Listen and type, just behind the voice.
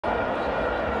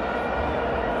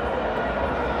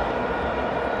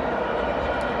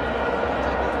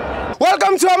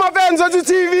Welcome to our FANS Wethu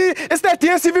TV. It's the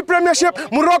DSTV Premiership.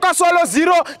 Moroka Swallows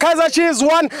 0, Kaizer Chiefs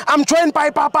 1. I'm joined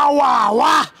by Papa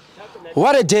Wawa.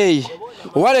 What a day.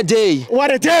 What a day.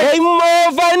 What a day. Hey,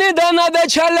 I need another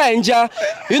challenger.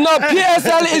 You know,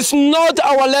 PSL is not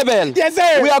our level. Yes,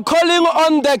 sir. We are calling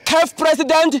on the CAF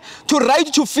president to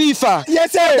write to FIFA.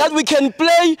 Yes, sir. That we can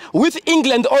play with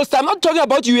England All-Star. I'm not talking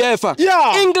about UEFA.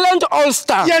 Yeah. England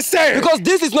All-Star. Yes, sir. Because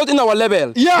this is not in our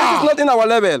level. Yeah. This is not in our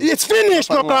level. It's finished,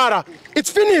 my brother.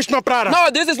 It's finished, my brother. No,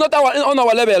 this is not on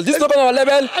our level. This is not on our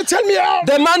level. Tell me how.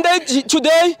 The mandate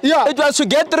today, Yeah. it was to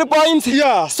get 3 points.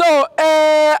 Yeah. So,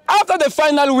 after the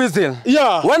final whistle,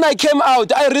 Yeah. when I came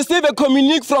out, I received a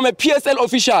communique from a PSL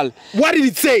official. What did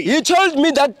it say? He told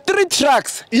me that 3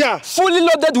 trucks, Yeah. fully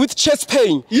loaded with chest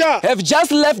pain, Yeah. have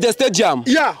just left the stadium.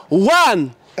 Yeah.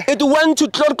 One, it went to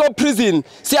Tlorko prison,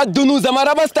 Siadunuza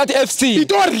Maraba Start FC.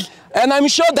 Itori. And I'm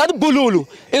sure that Bululu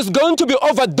is going to be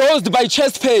overdosed by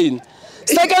chest pain.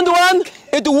 Second one,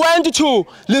 it went to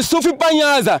Lesufi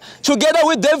Panyaza together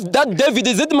with that David,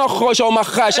 is it Makhosha or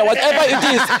Makhasha, whatever it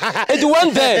is. It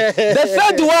went there. The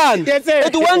third one, Yes, sir.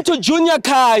 it went to Junior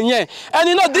Kanye. And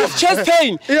you know, this chest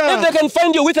pain, Yeah. if they can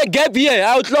find you with a gap here,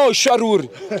 outlaw Sharur.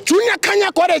 Junior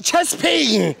Kanya got a chest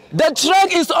pain. The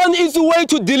truck is on its way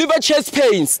to deliver chest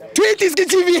pains. To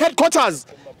TV headquarters.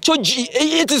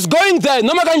 It is going there,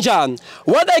 no makanjan.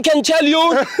 What I can tell you,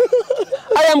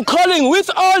 I am calling with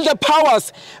all the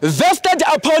powers vested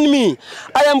upon me.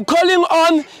 I am calling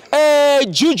on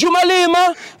Juju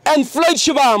Malema and Floyd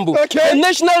Shibambu, Okay. the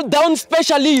national down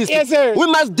specialist. Yes, sir. We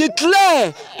must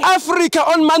declare Africa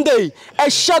on Monday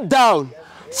a shutdown.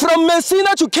 From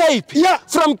Messina to Cape, Yeah.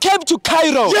 from Cape to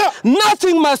Cairo, Yeah.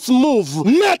 nothing must move.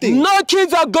 Nothing. No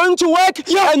kids are going to work,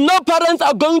 Yeah. and no parents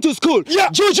are going to school. Yeah.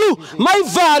 Juju, my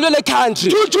value the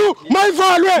country. Juju, my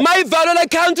value. My value the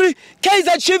country.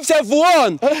 Kaizer Chiefs have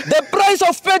won. The price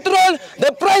of petrol,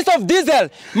 the price of diesel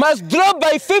must drop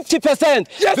by 50%.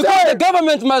 Yes, because sir. the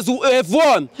government must have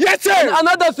won. Yes, sir. And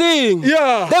another thing,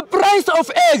 Yeah. the price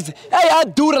of eggs, hey, I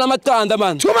do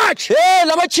man. Too much. Hey,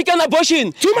 lama chicken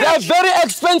abortion. Too much. They are very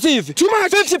expensive. Too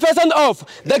much. 50% off.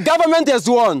 The government has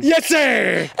won. Yes,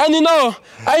 sir. And you know,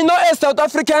 I know as South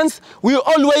Africans, we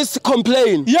always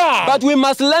complain. Yeah. But we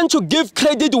must learn to give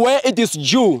credit where it is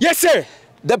due. Yes, sir.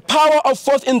 The power of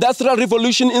fourth industrial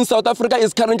revolution in South Africa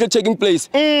is currently taking place.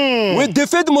 We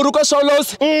defeat Moroka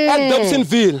Swallows at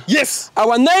Dobsonville. Yes.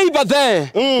 Our neighbor there,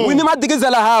 Winima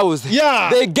Digizela House, Yeah.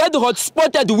 they get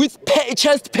hot-spotted with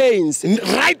chest pains.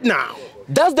 Right now.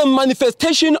 That's the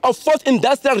manifestation of fourth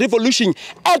industrial revolution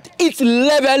at its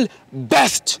level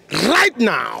best. Right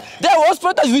now. They are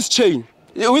hospitals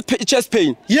with chest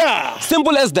pain. Yeah.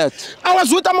 Simple as that. I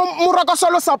was with a Moroka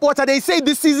Swallows supporter. They say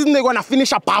this season they're going to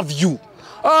finish above you.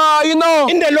 You know,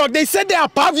 In the Lord, they said they're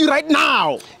above you right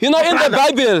now. you know, in the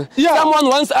Bible, Yeah. someone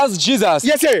once asked Jesus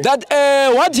Yes, sir. that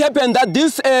what happened that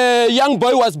this young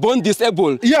boy was born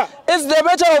disabled. Yeah. It's the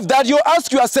matter of that you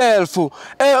ask yourself,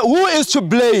 who is to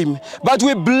blame? But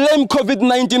we blame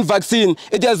COVID-19 vaccine.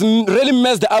 It has really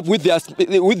messed up with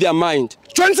their mind.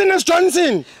 Johnson is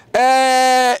Johnson.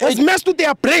 It's messed with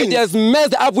their brain. It has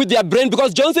messed up with their brain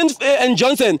because Johnson and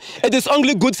Johnson, it is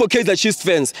only good for Kaizer Chiefs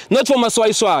fans, not for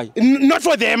Maswai. Not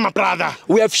for them, my brother.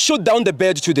 We have shut down the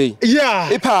bed today. Yeah.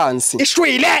 Ipansi.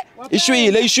 Ishwile.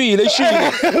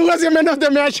 Ishwile. Who was your man of the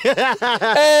match?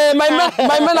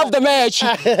 My man of the match,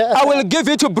 I will give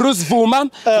it to Bruce Vuma.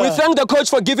 We thank the coach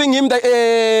for giving him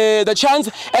the chance,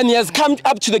 and he has come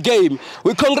up to the game.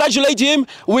 We congratulate him.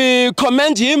 We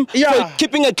commend him Yeah. for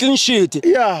keeping a clean sheet.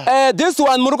 Yeah. This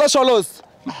one, Moroka Swallows,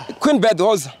 Queen Bed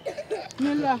Rose.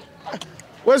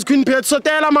 Where's Queen Pet?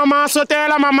 Sotela mama,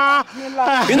 Sotela mama.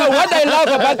 You know what I love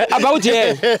about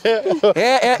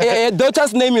her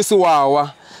daughter's name is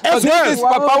Wawa. So this is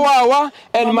Papa Wawa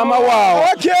and Mama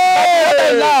Wawa. Okay. But what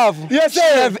I love, Yes, she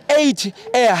sir. have ate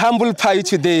a humble pie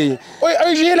today.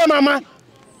 Oi, mama.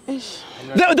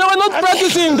 They were not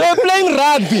practicing, they were playing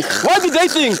rugby. What did they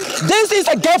think? This is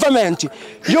a government.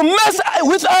 You mess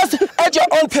with us at your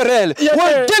own peril. Yes, We'll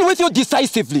sir. deal with you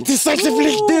decisively.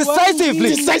 Decisively.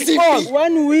 Decisively.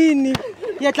 One win.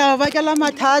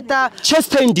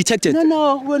 Chest pain detected.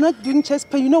 No, we're not doing chest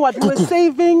pain. You know what? We were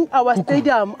saving our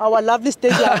stadium, our lovely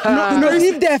stadium. You know,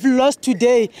 if they have lost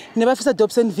today, never face a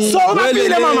Dobsonville. So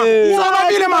mafile mama. So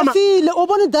mafile mama.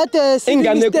 Obone that silly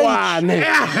mistake.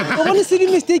 Obone silly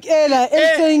mistake. Ella,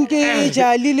 saying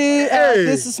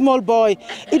this small boy.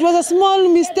 It was a small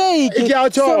mistake.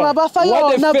 What a fairy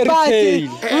tale.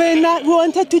 When we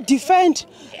wanted to defend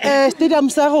stadium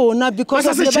sa rona because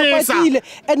of the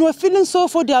and we're feeling so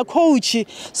for their coach.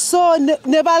 So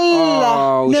never.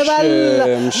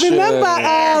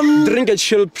 Remember, drink a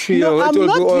chill pill. No, I'm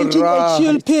not drinking a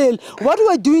chill pill. What we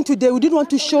were doing today, we didn't want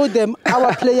to show them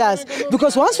our players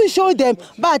because once we show them,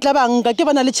 but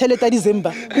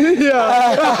December.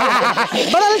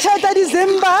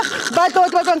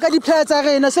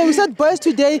 So we said, boys,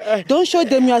 today don't show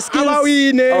them your skills.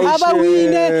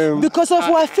 Because of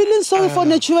we're feeling sorry for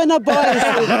the children boys.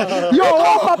 Yo,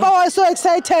 Papa was so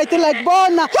excited, like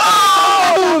Bona.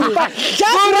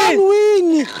 Just one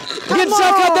win. Get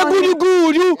Sakata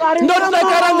Guru, not like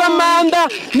Arangamanda,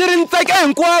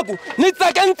 Nirintakan Kwaku,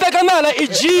 Nitakan Takanala,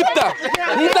 Egypt,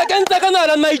 Nitakan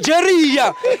Takanala,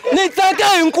 Nigeria,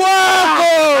 Nitakan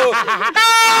Kwaku.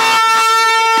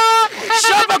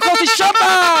 Shaba Kofi Shaba!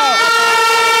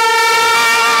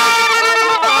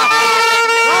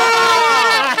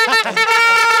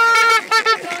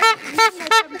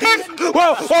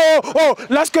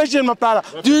 Last question, my brother.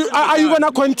 Are you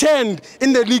gonna contend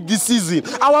in the league this season?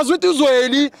 I was with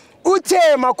Uzweli,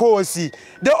 Ute Makosi.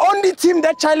 The only team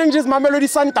that challenges Mamelodi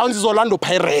Sundowns is Orlando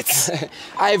Pirates.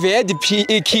 I've heard the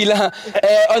PE killer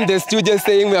on the studio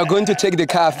saying we are going to take the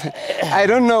cup. I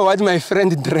don't know what my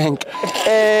friend drank.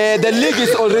 The league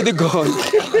is already gone.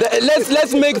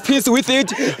 Let's make peace with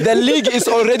it. The league is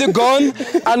already gone.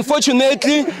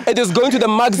 Unfortunately, it is going to the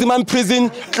maximum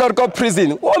prison, Clorco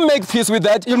prison. We'll make peace with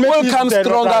that. We'll come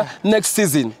stronger next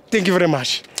season. Thank you very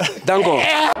much. Dango.